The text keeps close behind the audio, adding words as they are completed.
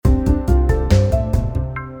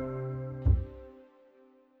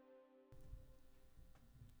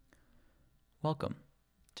Welcome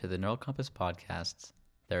to the Neural Compass Podcast's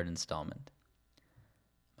third installment.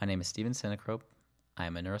 My name is Steven Sinecrope. I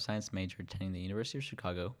am a neuroscience major attending the University of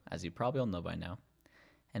Chicago, as you probably all know by now,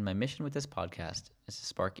 and my mission with this podcast is to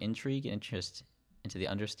spark intrigue and interest into the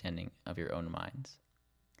understanding of your own minds.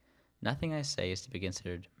 Nothing I say is to be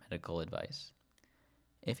considered medical advice.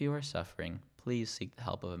 If you are suffering, please seek the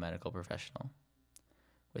help of a medical professional.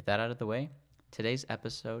 With that out of the way, today's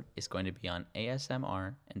episode is going to be on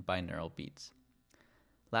ASMR and binaural beats.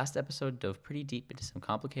 Last episode dove pretty deep into some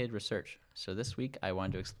complicated research, so this week I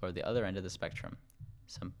wanted to explore the other end of the spectrum,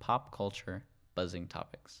 some pop culture buzzing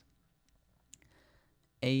topics.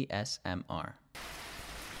 ASMR.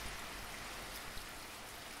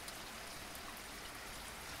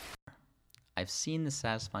 I've seen the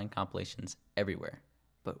satisfying compilations everywhere,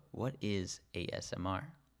 but what is ASMR?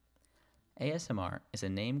 ASMR is a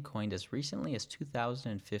name coined as recently as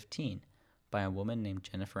 2015 by a woman named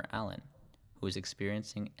Jennifer Allen, who was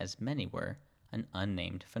experiencing, as many were, an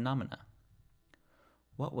unnamed phenomena.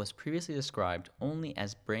 What was previously described only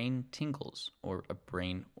as brain tingles or a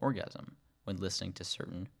brain orgasm when listening to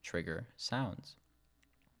certain trigger sounds.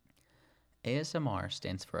 ASMR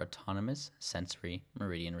stands for Autonomous Sensory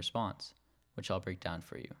Meridian Response, which I'll break down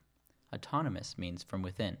for you. Autonomous means from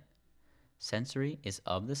within. Sensory is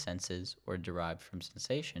of the senses or derived from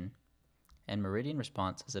sensation, and meridian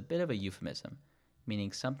response is a bit of a euphemism,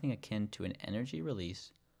 meaning something akin to an energy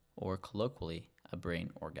release or colloquially a brain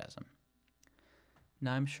orgasm.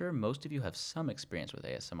 Now, I'm sure most of you have some experience with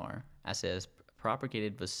ASMR, as it is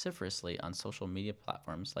propagated vociferously on social media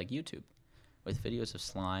platforms like YouTube, with videos of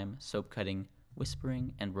slime, soap cutting,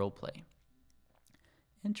 whispering, and roleplay.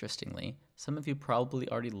 Interestingly, some of you probably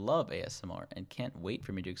already love ASMR and can't wait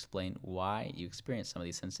for me to explain why you experience some of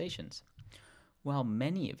these sensations, while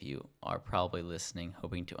many of you are probably listening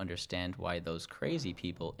hoping to understand why those crazy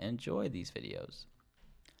people enjoy these videos.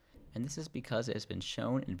 And this is because it has been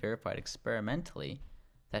shown and verified experimentally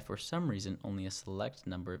that for some reason only a select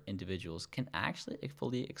number of individuals can actually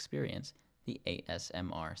fully experience the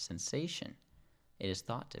ASMR sensation. It is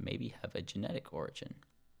thought to maybe have a genetic origin.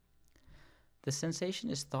 The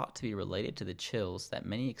sensation is thought to be related to the chills that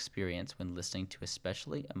many experience when listening to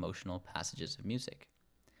especially emotional passages of music.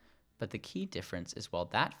 But the key difference is while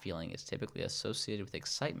that feeling is typically associated with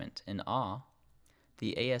excitement and awe,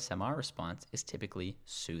 the ASMR response is typically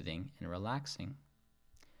soothing and relaxing.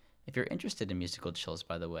 If you're interested in musical chills,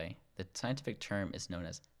 by the way, the scientific term is known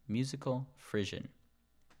as musical frisson.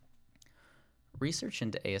 Research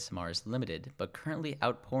into ASMR is limited, but currently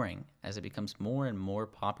outpouring as it becomes more and more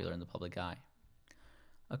popular in the public eye.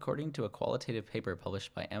 According to a qualitative paper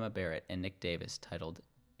published by Emma Barrett and Nick Davis titled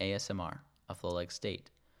ASMR, A Flow-Like State,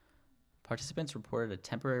 participants reported a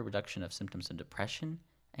temporary reduction of symptoms of depression,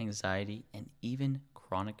 anxiety, and even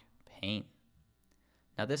chronic pain.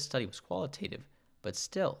 Now, this study was qualitative, but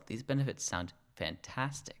still, these benefits sound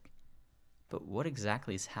fantastic. But what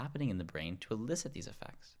exactly is happening in the brain to elicit these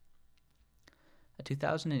effects? A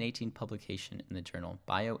 2018 publication in the journal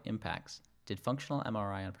BioImpacts did functional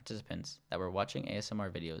MRI on participants that were watching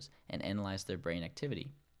ASMR videos and analyzed their brain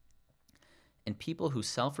activity. In people who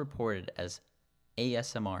self-reported as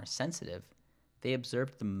ASMR sensitive, they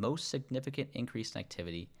observed the most significant increase in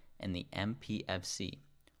activity in the MPFC,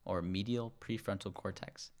 or medial prefrontal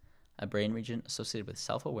cortex, a brain region associated with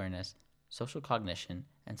self-awareness, social cognition,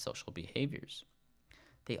 and social behaviors.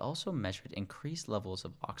 They also measured increased levels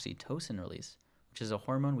of oxytocin release, which is a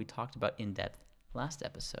hormone we talked about in depth last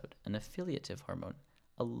episode, an affiliative hormone,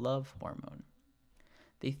 a love hormone.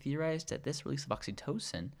 They theorized that this release of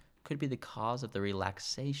oxytocin could be the cause of the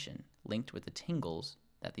relaxation linked with the tingles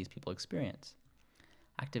that these people experience.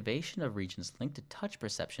 Activation of regions linked to touch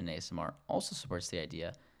perception in ASMR also supports the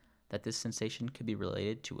idea that this sensation could be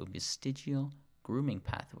related to a vestigial grooming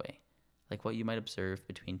pathway, like what you might observe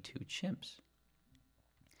between two chimps.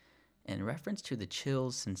 In reference to the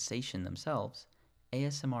chills sensation themselves,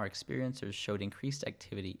 ASMR experiencers showed increased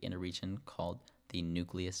activity in a region called the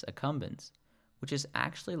nucleus accumbens, which is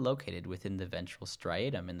actually located within the ventral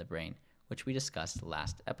striatum in the brain, which we discussed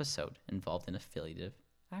last episode, involved in affiliative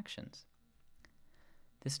actions.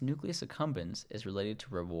 This nucleus accumbens is related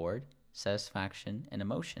to reward, satisfaction, and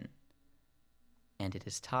emotion, and it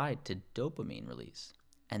is tied to dopamine release.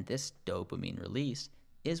 And this dopamine release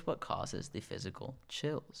is what causes the physical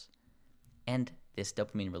chills. And this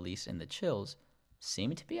dopamine release in the chills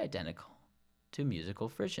seem to be identical to musical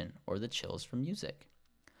frisson, or the chills from music.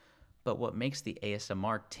 But what makes the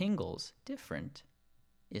ASMR tingles different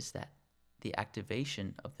is that the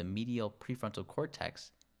activation of the medial prefrontal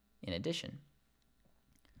cortex in addition.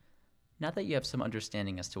 Now that you have some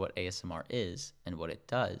understanding as to what ASMR is and what it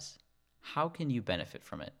does, How can you benefit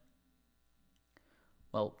from it?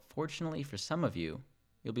 Well, fortunately for some of you,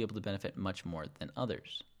 you'll be able to benefit much more than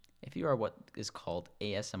others. If you are what is called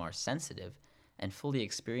ASMR sensitive and fully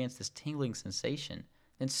experience this tingling sensation,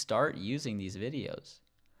 then start using these videos.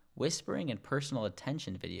 Whispering and personal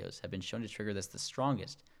attention videos have been shown to trigger this the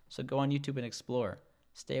strongest, so go on YouTube and explore.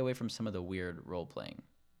 Stay away from some of the weird role playing.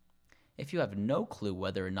 If you have no clue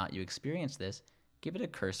whether or not you experience this, give it a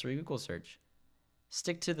cursory Google search.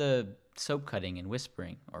 Stick to the soap cutting and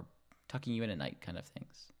whispering or tucking you in at night kind of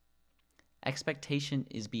things. Expectation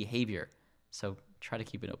is behavior, so try to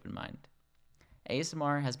keep an open mind.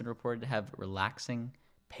 ASMR has been reported to have relaxing,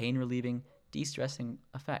 pain relieving, de stressing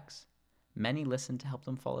effects. Many listen to help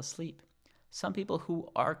them fall asleep. Some people who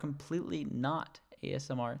are completely not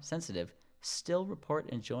ASMR sensitive still report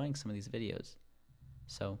enjoying some of these videos.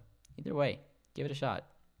 So, either way, give it a shot.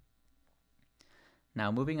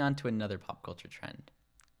 Now, moving on to another pop culture trend,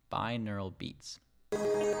 binaural beats.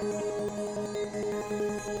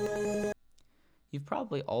 You've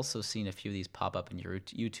probably also seen a few of these pop up in your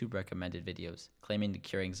YouTube recommended videos, claiming to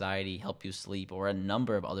cure anxiety, help you sleep, or a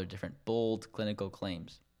number of other different bold clinical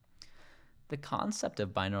claims. The concept of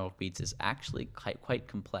binaural beats is actually quite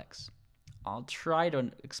complex. I'll try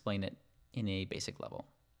to explain it in a basic level.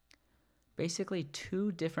 Basically,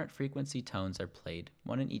 two different frequency tones are played,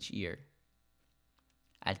 one in each ear,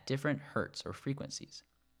 at different hertz or frequencies.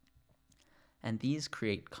 And these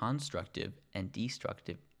create constructive and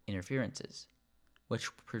destructive interferences, which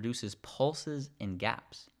produces pulses and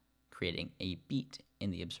gaps, creating a beat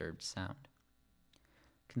in the observed sound.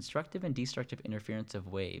 Constructive and destructive interference of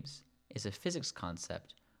waves is a physics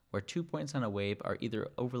concept where 2 points on a wave are either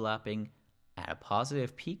overlapping at a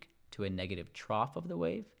positive peak to a negative trough of the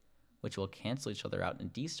wave, which will cancel each other out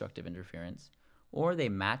in destructive interference, or they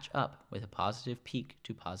match up with a positive peak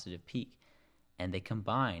to positive peak, and they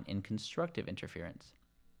combine in constructive interference.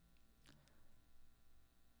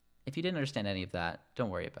 If you didn't understand any of that, don't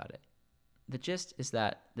worry about it. The gist is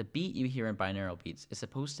that the beat you hear in binaural beats is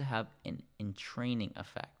supposed to have an entraining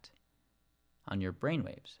effect on your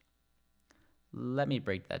brainwaves. Let me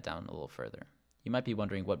break that down a little further. You might be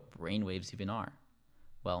wondering what brainwaves even are.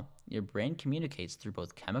 Well, your brain communicates through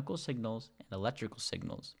both chemical signals and electrical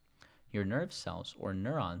signals. Your nerve cells, or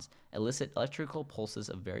neurons, elicit electrical pulses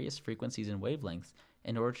of various frequencies and wavelengths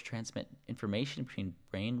in order to transmit information between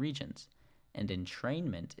brain regions. And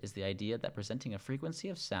entrainment is the idea that presenting a frequency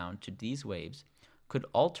of sound to these waves could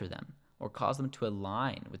alter them or cause them to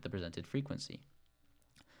align with the presented frequency.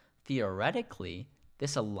 Theoretically,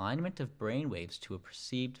 this alignment of brain waves to a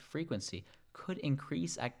perceived frequency could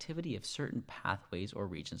increase activity of certain pathways or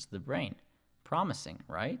regions of the brain. Promising,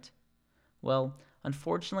 right? Well,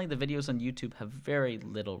 unfortunately, the videos on YouTube have very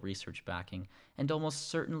little research backing and almost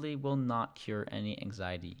certainly will not cure any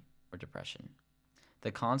anxiety or depression.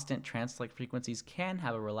 The constant trance-like frequencies can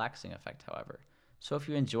have a relaxing effect, however, so if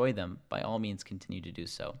you enjoy them, by all means continue to do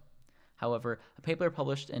so. However, a paper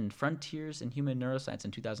published in Frontiers in Human Neuroscience in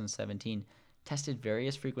 2017 tested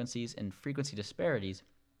various frequencies and frequency disparities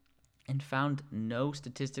and found no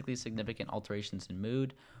statistically significant alterations in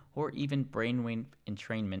mood or even brainwave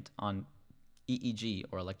entrainment on EEG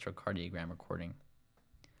or electrocardiogram recording.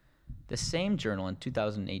 The same journal in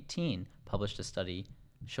 2018 published a study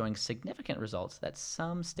showing significant results that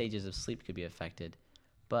some stages of sleep could be affected,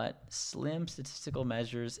 but slim statistical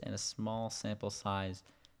measures and a small sample size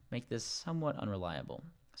make this somewhat unreliable.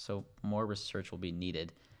 So more research will be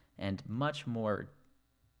needed and much more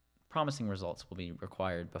promising results will be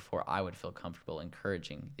required before I would feel comfortable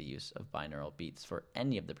encouraging the use of binaural beats for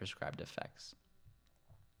any of the prescribed effects.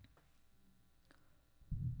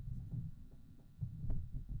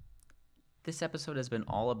 This episode has been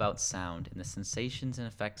all about sound and the sensations and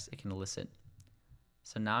effects it can elicit.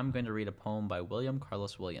 So now I'm going to read a poem by William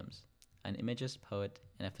Carlos Williams, an imagist, poet,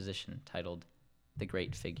 and a physician, titled The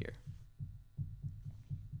Great Figure.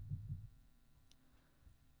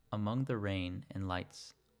 Among the rain and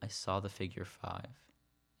lights, I saw the figure 5,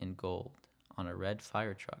 in gold, on a red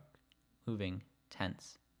fire truck, moving,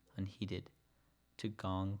 tense, unheeded, to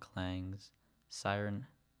gong clangs, siren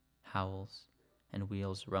howls, and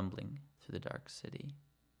wheels rumbling through the dark city.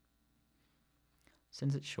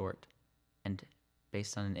 Since it's short, and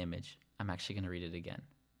based on an image, I'm actually going to read it again.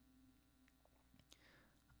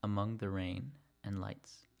 Among the rain and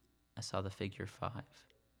lights, I saw the figure 5,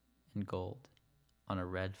 in gold, on a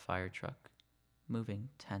red fire truck, moving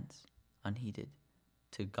tense, unheeded,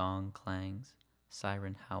 to gong clangs,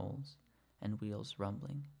 siren howls, and wheels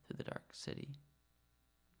rumbling through the dark city.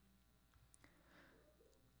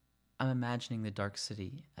 I'm imagining the dark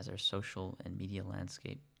city as our social and media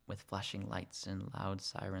landscape with flashing lights and loud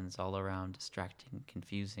sirens all around, distracting,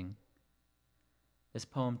 confusing. This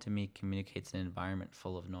poem to me communicates an environment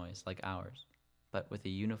full of noise like ours, but with a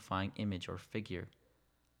unifying image or figure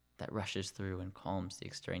that rushes through and calms the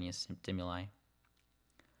extraneous stimuli.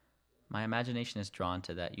 My imagination is drawn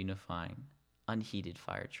to that unifying, unheated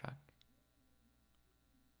fire truck.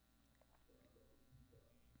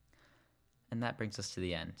 And that brings us to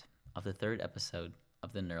the end of the third episode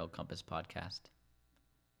of the Neural Compass podcast.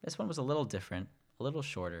 This one was a little different, a little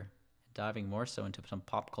shorter, diving more so into some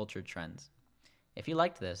pop culture trends. If you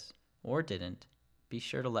liked this, or didn't, be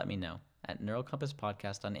sure to let me know at Neural Compass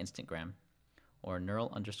Podcast on Instagram or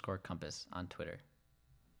neural_compass on Twitter.